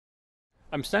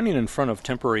I'm standing in front of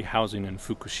temporary housing in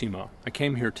Fukushima. I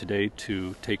came here today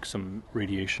to take some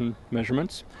radiation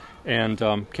measurements and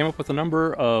came up with a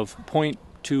number of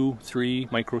 0.23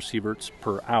 microsieverts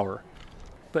per hour.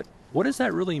 But what does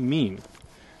that really mean?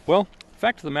 Well, the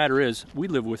fact of the matter is we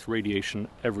live with radiation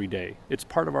every day. It's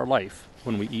part of our life.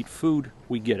 When we eat food,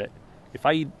 we get it. If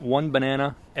I eat one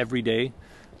banana every day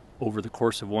over the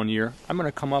course of 1 year, I'm going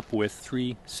to come up with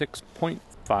 6.5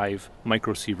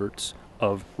 microsieverts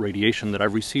of radiation that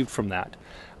I've received from that.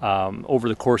 Over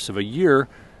the course of a year,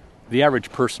 the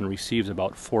average person receives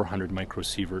about 400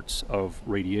 microsieverts of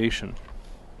radiation.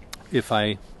 If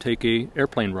I take an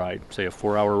airplane ride, say a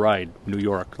 4-hour ride, New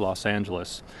York, Los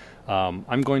Angeles,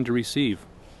 I'm going to receive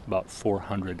about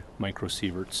 400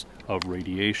 microsieverts of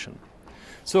radiation.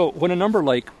 So when a number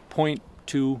like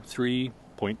 0.23,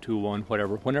 0.21,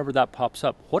 whatever, whenever that pops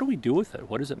up, what do we do with it?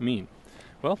 What does it mean?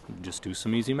 Well, just do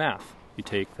some easy math. You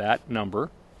take that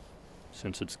number,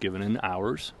 since it's given in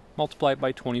hours, multiply it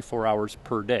by 24 hours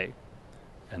per day,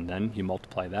 and then you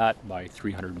multiply that by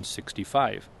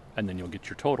 365, and then you'll get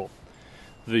your total.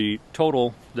 The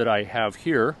total that I have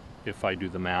here, if I do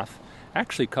the math,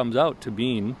 actually comes out to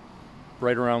being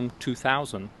right around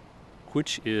 2,000,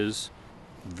 which is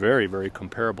very, very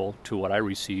comparable to what I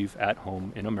receive at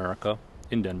home in America,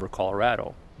 in Denver,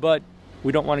 Colorado. But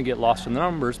we don't want to get lost in the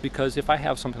numbers, because if I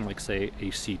have something like, say,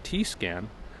 a CT scan,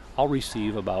 I'll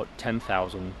receive about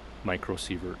 10,000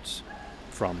 microsieverts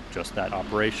from just that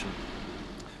operation.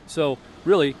 So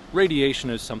really, radiation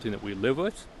is something that we live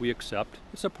with, we accept,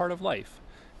 it's a part of life.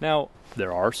 Now,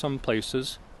 there are some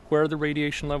places where the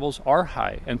radiation levels are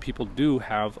high and people do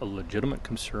have a legitimate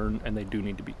concern and they do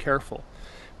need to be careful.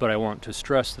 But I want to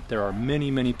stress that there are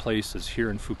many, many places here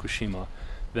in Fukushima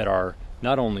that are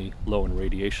not only low in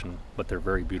radiation, but they're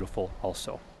very beautiful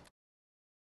also.